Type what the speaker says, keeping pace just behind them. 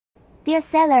Dear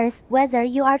sellers, whether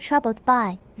you are troubled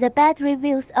by the bad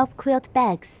reviews of quilt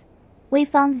bags, we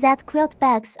found that quilt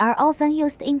bags are often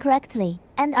used incorrectly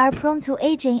and are prone to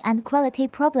aging and quality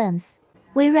problems.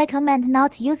 We recommend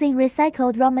not using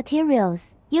recycled raw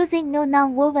materials, using new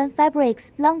non-woven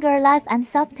fabrics, longer life and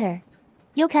softer.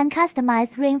 You can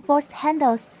customize reinforced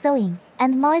handles, sewing,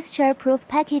 and moisture-proof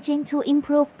packaging to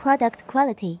improve product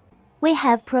quality. We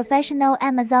have professional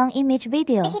Amazon image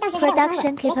video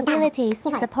production capabilities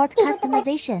support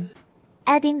customization.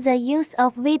 Adding the use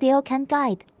of video can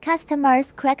guide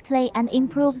customers correctly and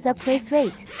improve the press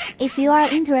rate. If you are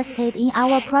interested in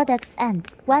our products and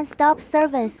one-stop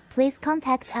service, please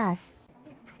contact us.